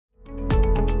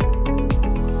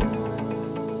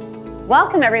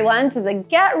Welcome everyone to the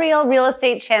Get Real Real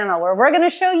Estate channel, where we're going to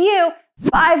show you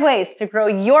 5 ways to grow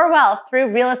your wealth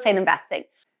through real estate investing.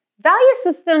 Value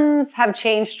systems have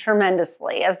changed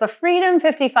tremendously as the Freedom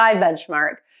 55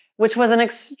 benchmark, which was an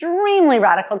extremely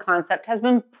radical concept, has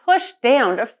been pushed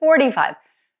down to 45,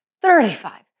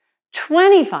 35,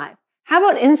 25. How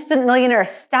about instant millionaire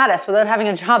status without having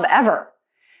a job ever?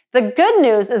 The good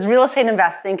news is real estate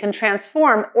investing can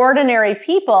transform ordinary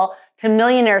people to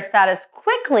millionaire status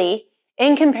quickly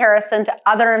in comparison to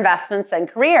other investments and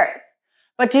careers.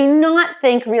 But do not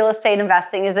think real estate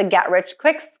investing is a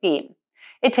get-rich-quick scheme.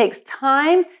 It takes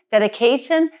time,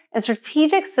 dedication, and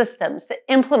strategic systems to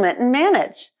implement and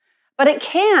manage. But it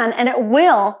can and it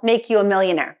will make you a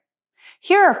millionaire.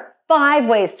 Here are 5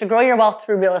 ways to grow your wealth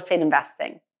through real estate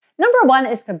investing. Number 1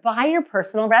 is to buy your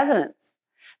personal residence.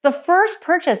 The first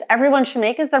purchase everyone should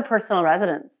make is their personal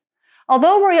residence.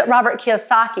 Although Robert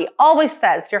Kiyosaki always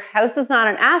says your house is not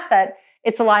an asset,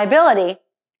 it's a liability,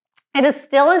 it is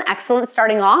still an excellent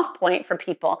starting off point for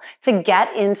people to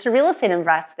get into real estate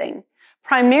investing.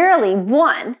 Primarily,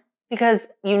 1, because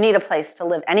you need a place to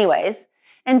live anyways,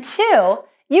 and 2,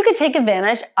 you could take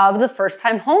advantage of the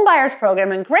first-time home buyers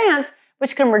program and grants,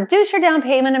 which can reduce your down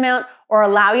payment amount or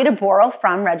allow you to borrow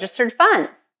from registered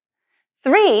funds.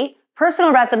 3,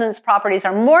 personal residence properties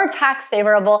are more tax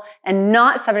favorable and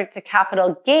not subject to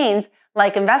capital gains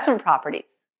like investment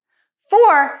properties.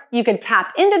 4, you can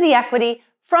tap into the equity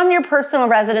from your personal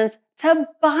residence to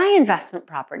buy investment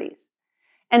properties.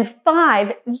 And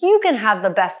 5, you can have the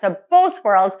best of both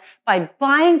worlds by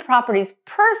buying properties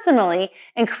personally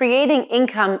and creating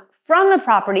income from the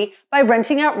property by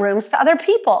renting out rooms to other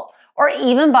people, or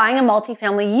even buying a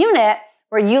multifamily unit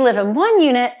where you live in one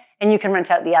unit and you can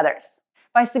rent out the others.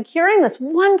 By securing this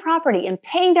one property and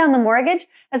paying down the mortgage,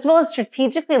 as well as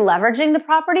strategically leveraging the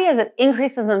property as it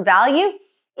increases in value,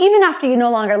 even after you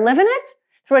no longer live in it,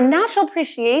 through a natural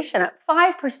appreciation at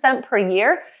 5% per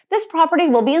year, this property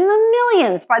will be in the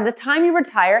millions by the time you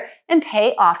retire and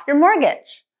pay off your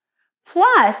mortgage.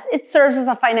 Plus, it serves as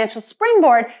a financial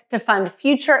springboard to fund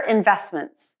future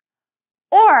investments.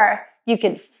 Or you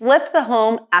could flip the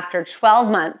home after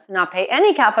 12 months, not pay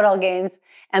any capital gains,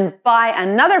 and buy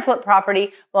another flip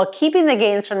property while keeping the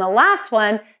gains from the last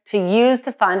one to use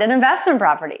to fund an investment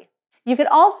property. You could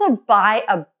also buy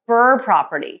a BRRRR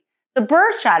property. The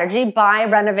BRRRR strategy, buy,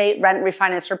 renovate, rent,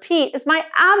 refinance, repeat, is my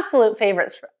absolute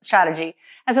favorite strategy,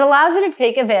 as it allows you to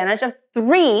take advantage of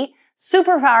 3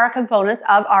 superpower components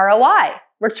of ROI,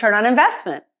 return on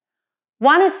investment.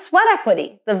 1 is sweat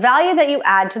equity, the value that you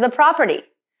add to the property.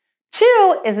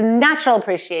 2 is natural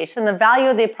appreciation, the value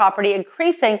of the property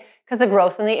increasing because of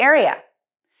growth in the area.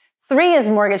 3 is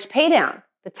mortgage paydown,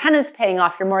 the tenant's paying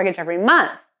off your mortgage every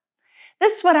month.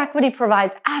 This sweat equity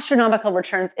provides astronomical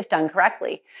returns if done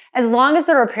correctly, as long as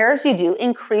the repairs you do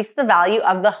increase the value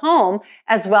of the home,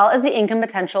 as well as the income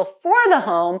potential for the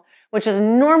home, which is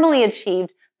normally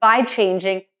achieved by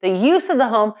changing the use of the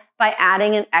home by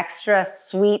adding an extra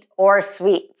suite or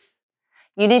suites.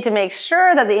 You need to make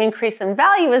sure that the increase in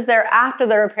value is there after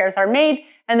the repairs are made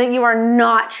and that you are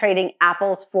not trading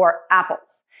apples for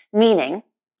apples, meaning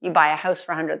you buy a house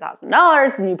for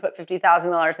 $100,000 and you put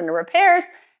 $50,000 into repairs,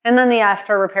 and then the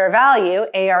after repair value,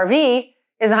 ARV,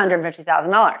 is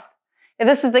 $150,000. If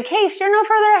this is the case, you're no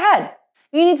further ahead.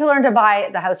 You need to learn to buy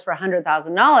the house for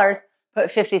 $100,000, put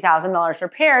 $50,000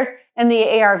 repairs, and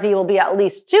the ARV will be at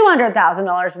least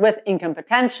 $200,000 with income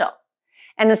potential.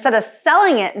 And instead of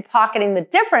selling it and pocketing the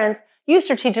difference, you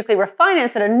strategically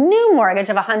refinance at a new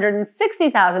mortgage of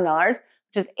 $160,000, which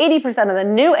is 80% of the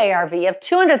new ARV of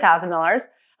 $200,000,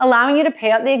 allowing you to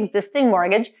pay out the existing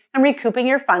mortgage and recouping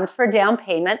your funds for down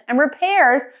payment and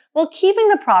repairs while keeping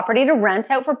the property to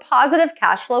rent out for positive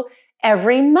cash flow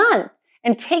every month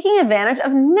and taking advantage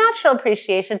of natural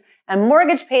appreciation and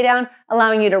mortgage paydown,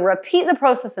 allowing you to repeat the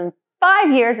process in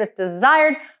 5 years if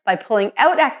desired by pulling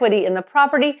out equity in the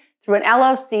property through an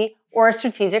LLC or a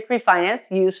strategic refinance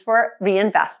used for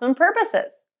reinvestment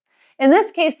purposes. In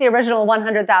this case, the original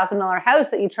 $100,000 house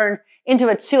that you turned into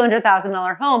a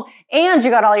 $200,000 home, and you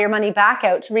got all your money back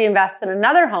out to reinvest in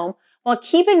another home, while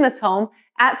keeping this home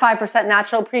at 5%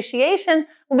 natural appreciation,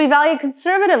 will be valued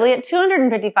conservatively at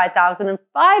 $255,000 in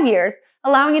 5 years,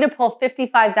 allowing you to pull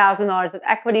 $55,000 of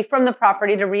equity from the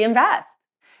property to reinvest.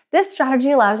 This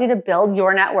strategy allows you to build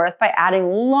your net worth by adding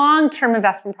long-term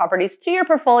investment properties to your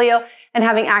portfolio and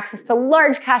having access to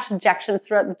large cash injections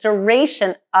throughout the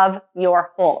duration of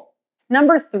your hold.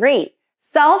 Number 3,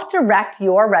 self-direct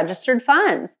your registered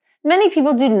funds. Many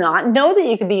people do not know that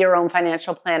you could be your own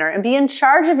financial planner and be in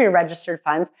charge of your registered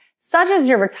funds, such as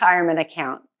your retirement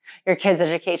account. your kids'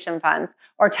 education funds,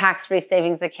 or tax-free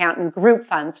savings account and group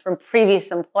funds from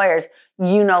previous employers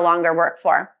you no longer work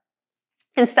for.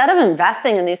 Instead of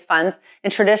investing in these funds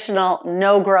in traditional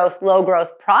no-growth,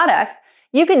 low-growth products,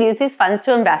 you could use these funds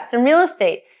to invest in real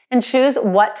estate and choose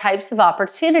what types of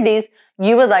opportunities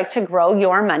you would like to grow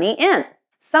your money in.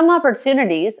 Some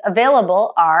opportunities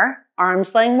available are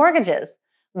arm's-length mortgages,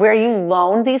 where you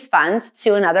loan these funds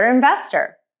to another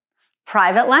investor,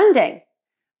 private lending,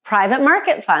 private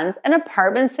market funds, and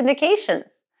apartment syndications.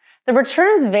 The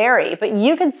returns vary, but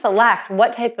you can select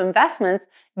what type of investments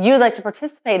you'd like to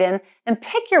participate in and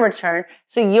pick your return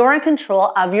so you're in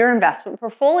control of your investment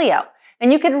portfolio.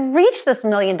 And you could reach this $1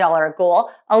 million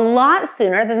goal a lot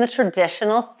sooner than the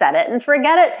traditional set it and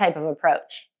forget it type of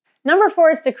approach. Number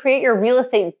 4 is to create your real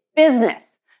estate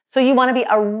business. So you want to be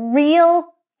a real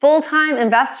full-time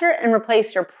investor and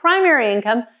replace your primary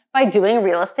income by doing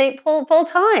real estate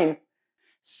full-time.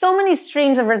 So many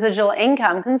streams of residual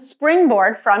income can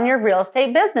springboard from your real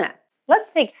estate business. Let's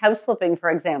take house flipping,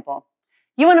 for example.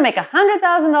 You want to make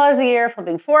 $100,000 a year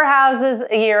flipping 4 houses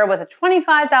a year with a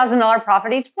 $25,000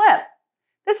 profit each flip.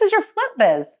 This is your flip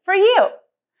biz for you.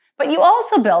 But you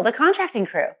also build a contracting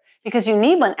crew because you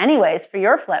need one anyways for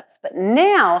your flips. But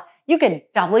now you could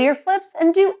double your flips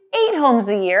and do 8 homes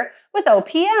a year with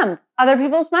OPM, other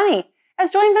people's money, as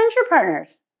joint venture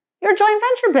partners. Your joint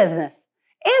venture business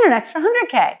and an extra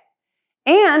 $100K.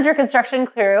 And your construction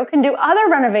crew can do other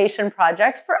renovation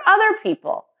projects for other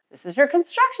people. This is your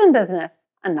construction business,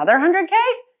 another $100K.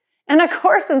 And of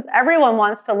course, since everyone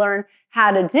wants to learn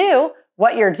how to do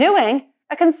what you're doing,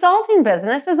 a consulting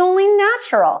business is only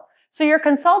natural. So your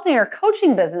consulting or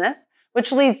coaching business,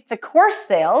 which leads to course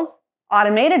sales,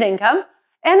 automated income,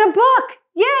 and a book.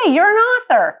 Yay, you're an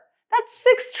author. That's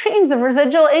 6 streams of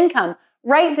residual income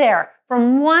right there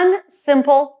from one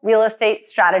simple real estate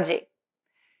strategy.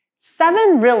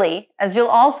 7 really, as you'll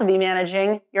also be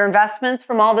managing your investments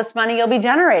from all this money you'll be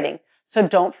generating. So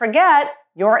don't forget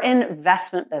your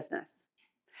investment business.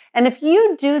 And if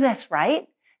you do this right,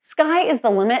 sky is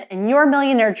the limit and your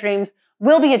millionaire dreams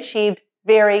will be achieved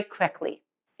very quickly.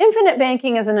 Infinite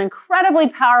banking is an incredibly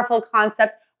powerful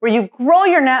concept where you grow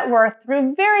your net worth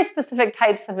through very specific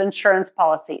types of insurance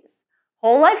policies.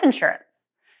 Whole life insurance.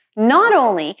 Not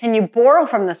only can you borrow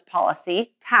from this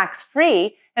policy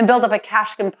tax-free and build up a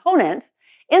cash component,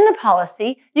 in the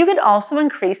policy, you could also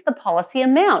increase the policy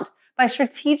amount by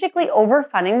strategically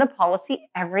overfunding the policy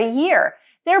every year,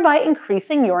 thereby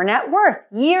increasing your net worth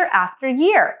year after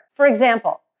year. For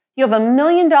example, you have a $1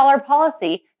 million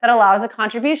policy that allows a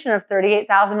contribution of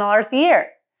 $38,000 a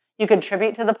year. You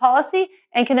contribute to the policy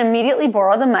and can immediately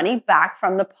borrow the money back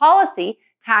from the policy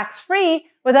tax-free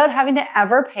without having to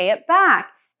ever pay it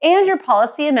back. And your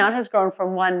policy amount has grown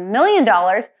from $1 million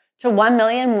to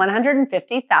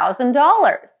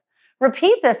 $1,150,000.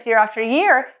 Repeat this year after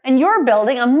year, and you're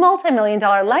building a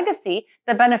multi-million-dollar legacy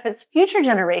that benefits future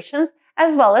generations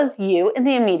as well as you in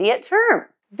the immediate term.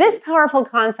 This powerful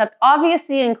concept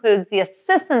obviously includes the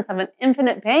assistance of an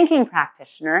infinite banking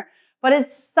practitioner, but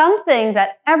it's something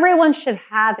that everyone should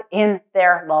have in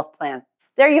their wealth plan.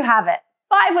 There you have it,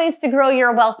 5 ways to grow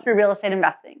your wealth through real estate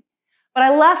investing. But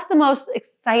I left the most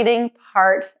exciting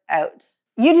part out.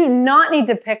 You do not need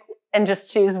to pick and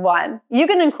just choose one. You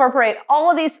can incorporate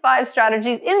all of these 5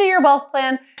 strategies into your wealth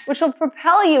plan, which will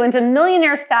propel you into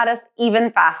millionaire status even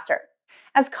faster.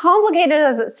 As complicated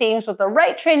as it seems, with the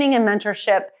right training and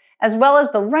mentorship, as well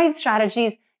as the right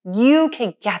strategies, you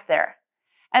can get there.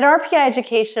 At RPI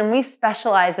Education, we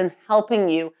specialize in helping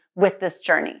you with this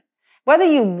journey. Whether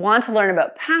you want to learn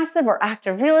about passive or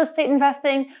active real estate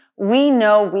investing, we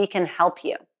know we can help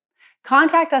you.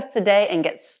 Contact us today and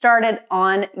get started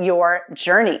on your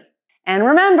journey. And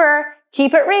remember,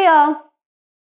 keep it real.